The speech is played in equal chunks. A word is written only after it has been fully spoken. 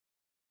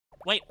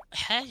Wait,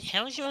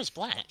 how is yours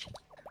black?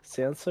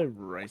 Sounds so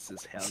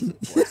racist. How's it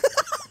black?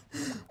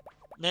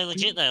 No,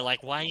 legit though,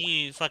 like, why are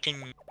you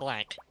fucking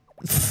black?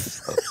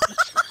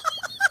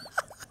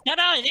 No,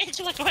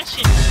 answer my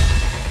question!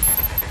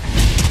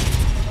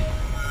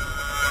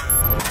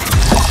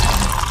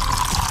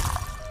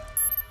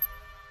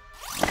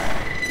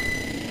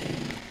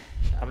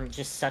 I'm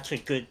just such a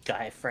good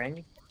guy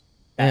friend.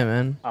 Yeah,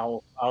 man.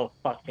 I'll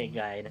fuck a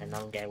guy in a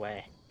non-gay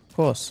way. Of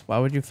course. Why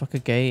would you fuck a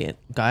gay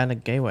guy in a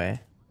gay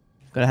way?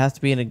 Gotta have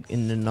to be in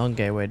a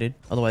non-gay way, dude.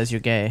 Otherwise,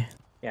 you're gay.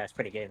 Yeah, it's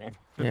pretty gay, man.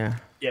 Yeah.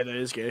 Yeah, that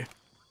is gay.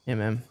 Yeah,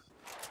 man.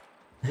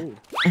 Ooh.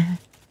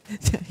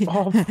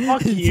 Oh,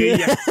 fuck you, you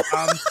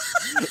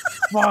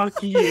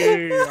fuck you.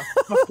 I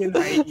fucking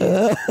hate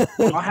you.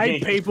 I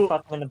hate people.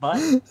 Fuck him in the butt?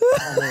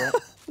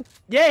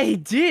 Yeah, he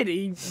did.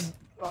 He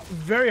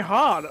very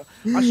hard.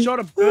 I shot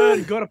a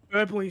bird, got a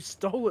purple, he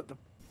stole it.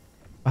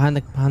 Behind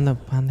the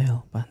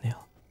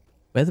hill.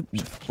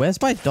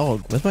 Where's my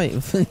dog? Where's my?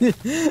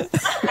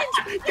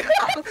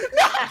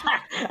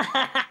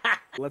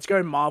 Let's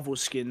go Marvel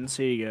skins.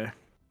 Here you go.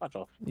 Fuck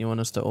off. You want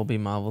us to all be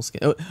Marvel skin?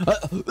 Oh,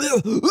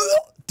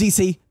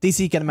 DC,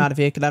 get him out of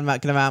here! Get him out!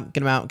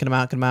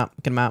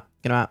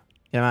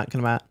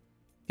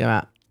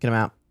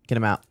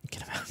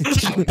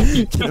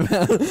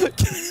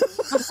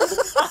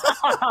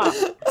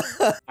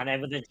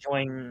 Unable to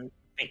join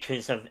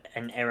because of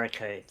an error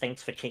code.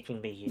 Thanks for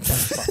kicking me, you dumb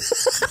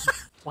fuck.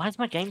 Why is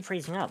my game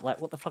freezing up? Like,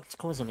 what the fuck's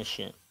causing this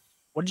shit?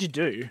 What did you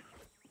do?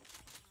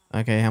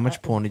 Okay, how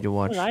much porn did you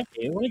watch? What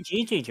did I do? What did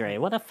you do, Dre?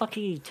 What the fuck are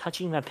you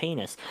touching my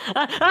penis?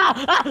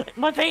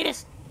 My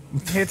penis!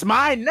 It's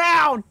mine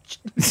now!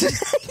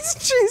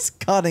 She's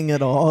cutting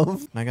it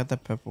off. I got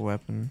that purple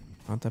weapon.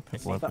 I want that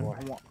purple weapon.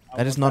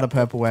 That is not a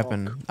purple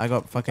weapon. I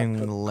got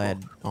fucking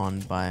led on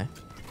by...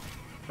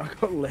 I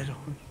got led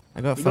on.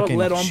 I got You fucking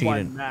got led on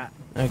cheated. by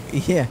Matt.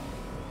 Yeah.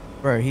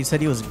 Bro, he said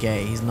he was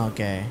gay. He's not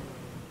gay.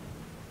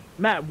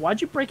 Matt,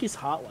 why'd you break his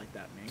heart like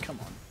that, man? Come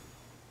on.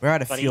 We're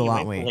out of Buddy, fuel, you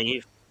aren't won't we?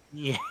 believe.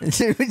 Yeah.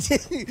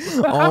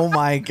 Oh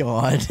my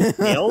god.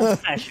 The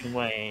old-fashioned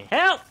way.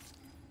 Help!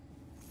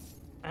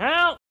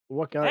 Help!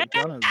 What gun is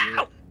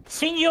it?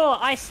 Senor,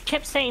 I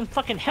kept saying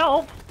fucking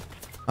help!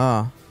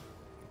 Oh.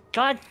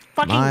 God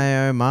fucking...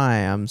 My oh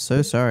my, I'm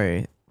so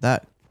sorry.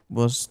 That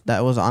was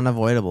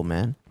unavoidable,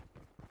 man.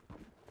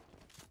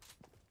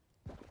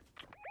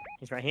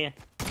 He's right here.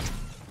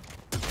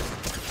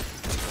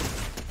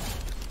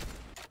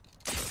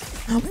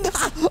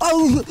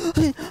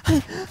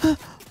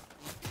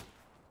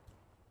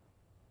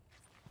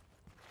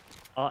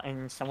 Oh,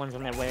 and someone's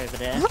on their way over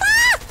there.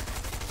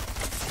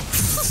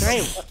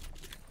 Dre,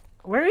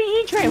 where are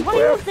you, Dre? Why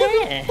are you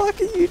there?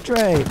 Fuck are you,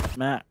 Dre?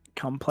 Matt,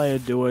 come play a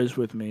duos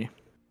with me.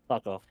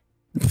 Fuck off.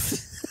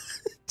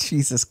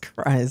 Jesus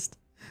Christ.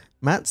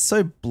 Matt's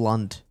so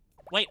blunt.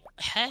 Wait,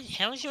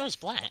 how is yours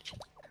black?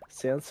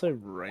 Sounds so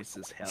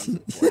racist. How's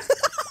it black?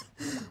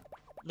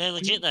 No,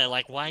 legit though,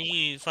 like, why are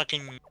you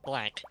fucking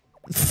black?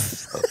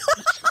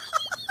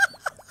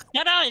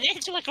 No,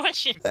 answer my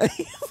question. I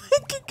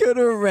could go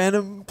to a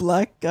random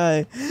black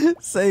guy,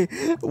 say,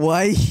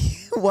 why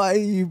are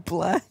you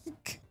black?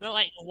 No,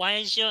 like, why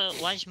is your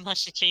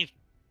Master Chief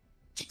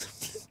a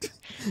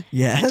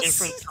Yes.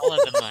 different color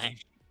than mine?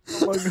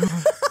 Oh my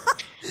god.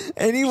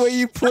 Any way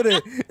you put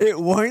it, it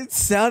won't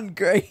sound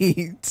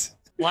great.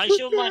 Why does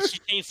your Master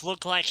Chief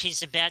look like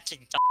he's about to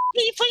die?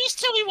 Can you please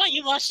tell me why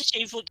your Master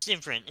Chief looks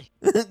different?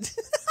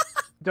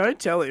 Don't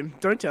tell him.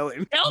 Don't tell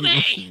him. Tell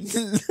me!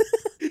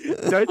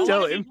 Don't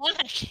tell him.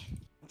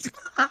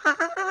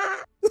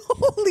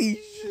 Holy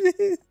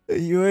shit. Are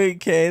you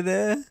okay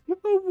there?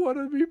 I want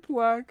to be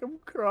black. I'm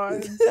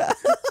crying. I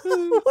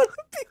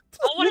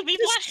want to be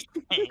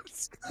black!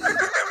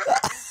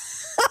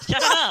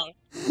 Shut up!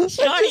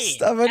 Shorty!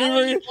 I've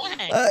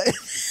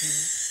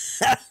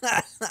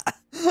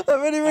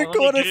only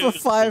recorded for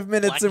 5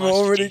 minutes and we're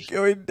already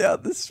going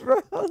down this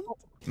road.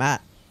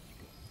 Matt.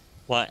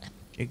 What?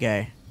 You're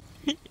gay.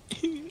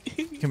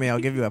 Come here, I'll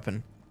give you a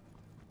weapon.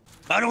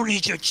 I don't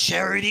need your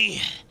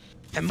charity.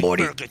 And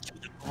Morty, to the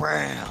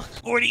ground.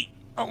 Morty,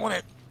 I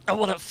wanna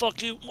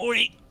fuck you,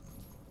 Morty.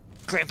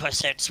 Grandpa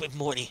sex with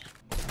Morty.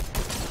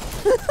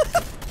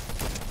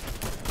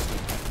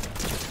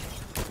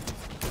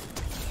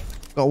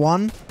 Got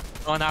one?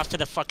 Going after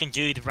the fucking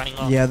dude running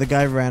off. Yeah, the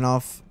guy ran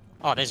off.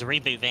 Oh, there's a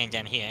reboot van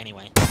down here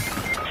anyway.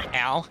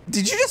 Ow.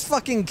 Did you just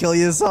fucking kill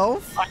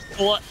yourself? I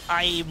thought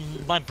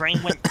my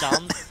brain went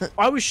dumb.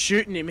 I was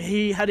shooting him.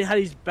 He had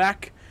his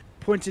back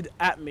pointed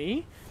at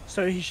me,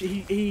 so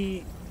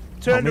he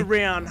turned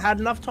around, had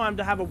enough time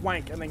to have a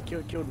wank, and then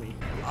killed me.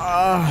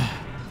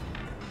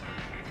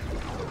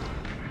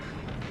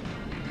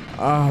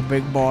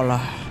 Big baller.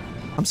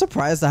 I'm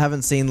surprised I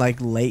haven't seen like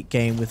late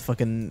game with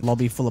fucking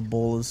lobby full of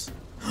ballers.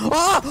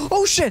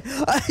 Oh shit!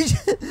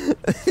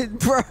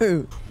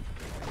 Bro!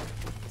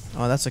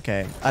 Oh, that's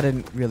okay. I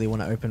didn't really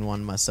want to open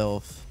one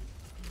myself.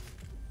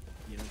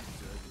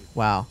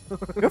 Wow.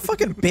 You're a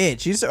fucking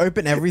bitch. You just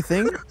open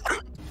everything?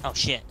 Oh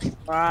shit.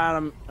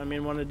 Alright, I'm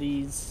in one of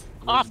these.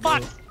 Oh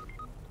fuck!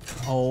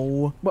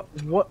 Oh.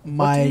 What?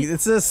 My,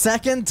 it's the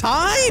second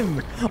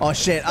time! Oh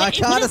shit, I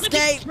can't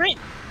escape!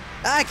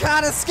 I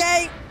can't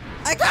escape!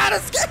 I can't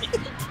escape!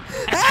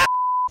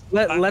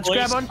 Let's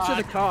grab onto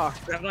the car.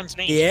 Grab onto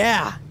me.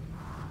 Yeah!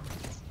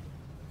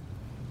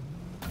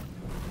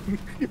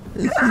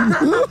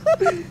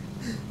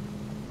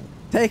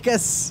 Take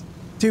us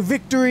to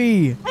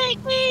victory!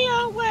 Take me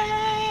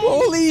away!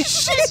 Holy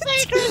shit!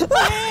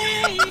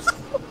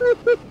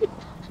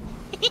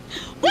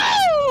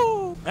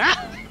 Woo!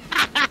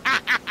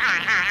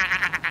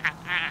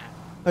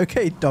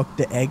 Okay,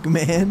 Dr.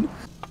 Eggman.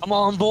 Come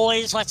on,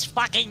 boys, let's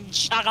fucking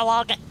chug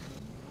along.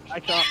 I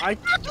can't.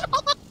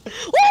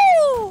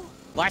 Woo!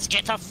 Let's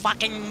get to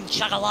fucking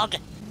chug along.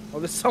 Oh,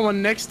 there's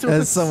someone next to us.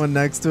 There's someone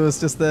next to us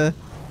just there.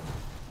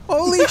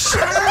 Holy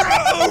shit!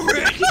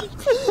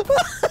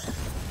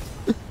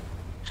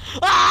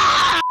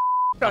 Ah!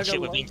 Oh shit,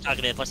 we're being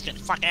targeted. Let's get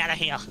the fuck out of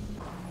here.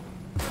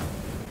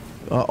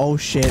 Oh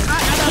shit.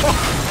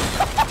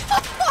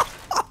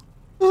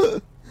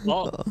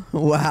 Oh.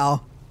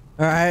 Wow.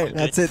 Alright,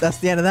 that's it. That's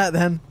the end of that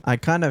then. I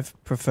kind of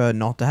prefer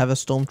not to have a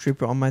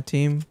stormtrooper on my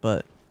team,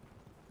 but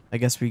I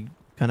guess we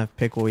kind of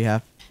pick what we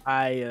have.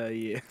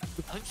 Yeah.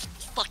 Don't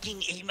fucking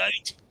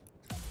emote.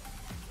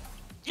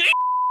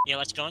 Yeah,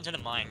 let's go into the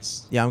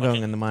mines. Yeah, I'm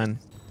going in the mine.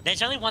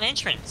 There's only one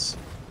entrance.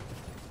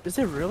 Is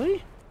there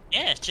really?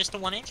 Yeah, it's just the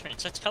one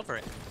entrance. Let's cover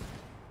it.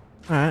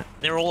 Alright.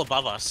 They're all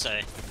above us, so...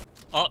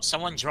 Oh,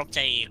 someone dropped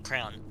a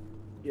crown.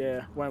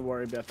 Yeah, won't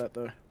worry about that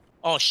though.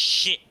 Oh,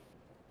 shit.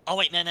 Oh,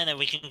 wait, no,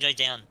 we can go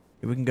down.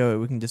 We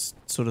can just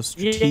sort of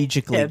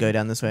strategically go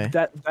down this way.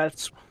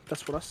 That's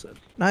what I said.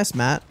 Nice,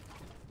 Matt.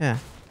 Yeah.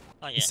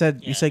 Oh, yeah.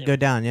 You said go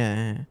down,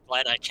 yeah.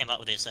 Glad I came up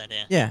with this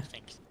idea. Yeah.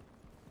 Thanks.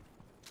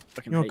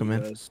 Fucking You're hate welcome, you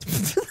man. guys.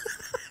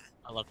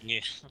 I love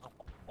you.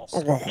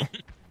 Oh.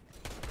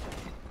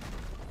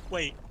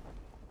 Wait,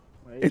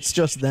 It's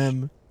just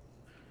them.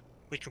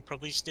 we can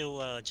probably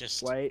still,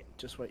 just... Wait,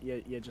 just wait.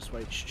 Yeah, just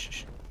wait.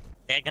 Shh.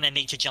 They're gonna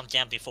need to jump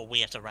down before we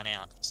have to run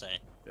out, so...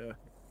 Yeah.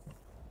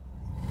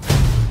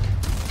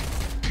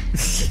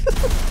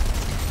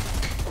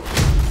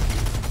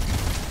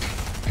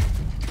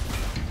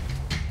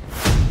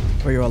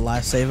 Were you a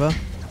lifesaver?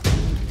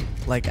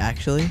 Like,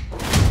 actually?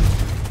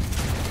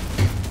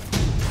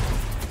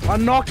 I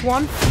knocked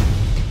one.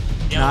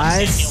 Yeah,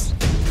 Nice.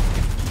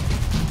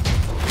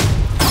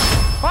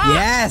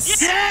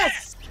 Yes!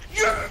 Yes!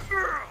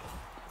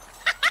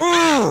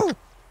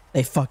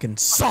 They fucking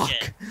suck.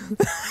 Shit.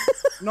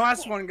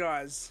 Nice one,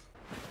 guys.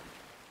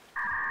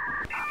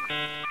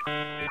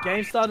 The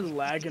game started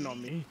lagging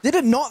on me. Did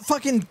it not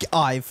fucking...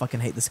 Oh, I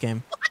fucking hate this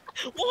game.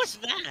 What was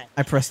that?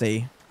 I pressed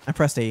E,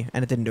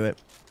 and it didn't do it.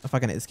 I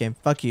fucking hate this game.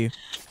 Fuck you.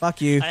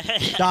 Fuck you. I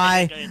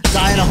Die.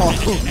 Die in a hole.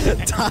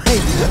 Die.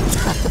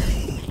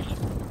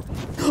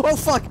 Oh,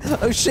 fuck.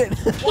 Oh, shit.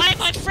 Why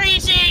am I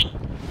freezing?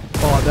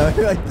 Oh, no.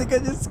 I think I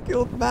just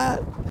killed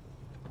Matt.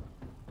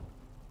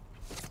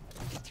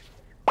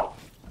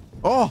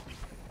 Oh.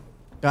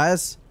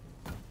 Guys.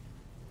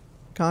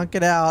 Can't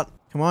get out.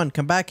 Come on.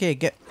 Come back here.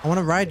 I want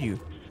to ride you.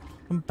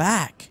 Come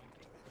back.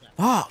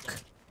 Fuck.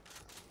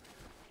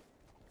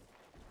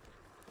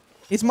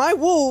 It's my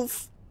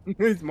wolf.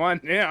 It's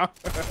mine now.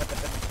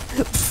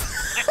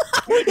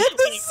 We had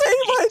the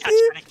same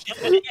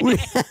idea. We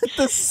had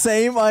the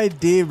same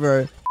idea,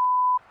 bro.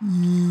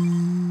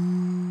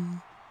 I'm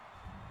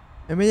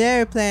an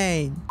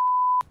airplane.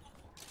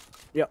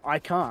 Yeah, I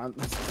can't.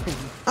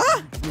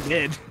 Ah! I'm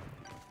dead.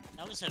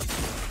 That was a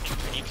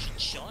redemption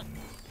shot.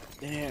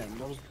 Damn,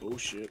 that was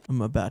bullshit.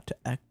 I'm about to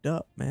act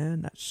up,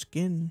 man. That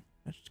skin's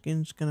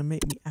gonna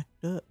make me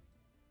act up,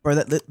 bro.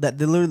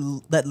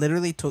 That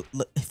literally took.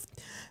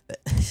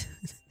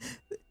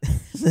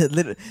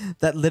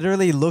 That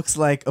literally looks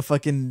like a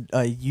fucking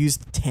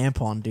used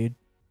tampon, dude.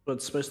 What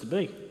it's supposed to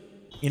be.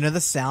 You know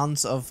the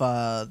sounds of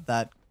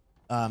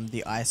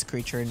the ice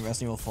creature in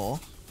Resident Evil 4?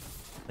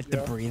 Like the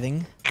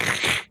breathing?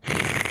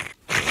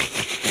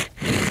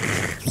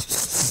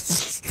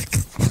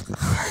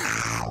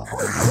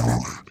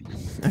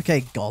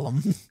 Okay,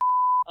 Gollum.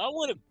 I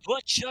want a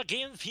butt chuck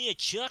in for your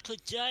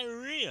chocolate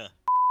diarrhea.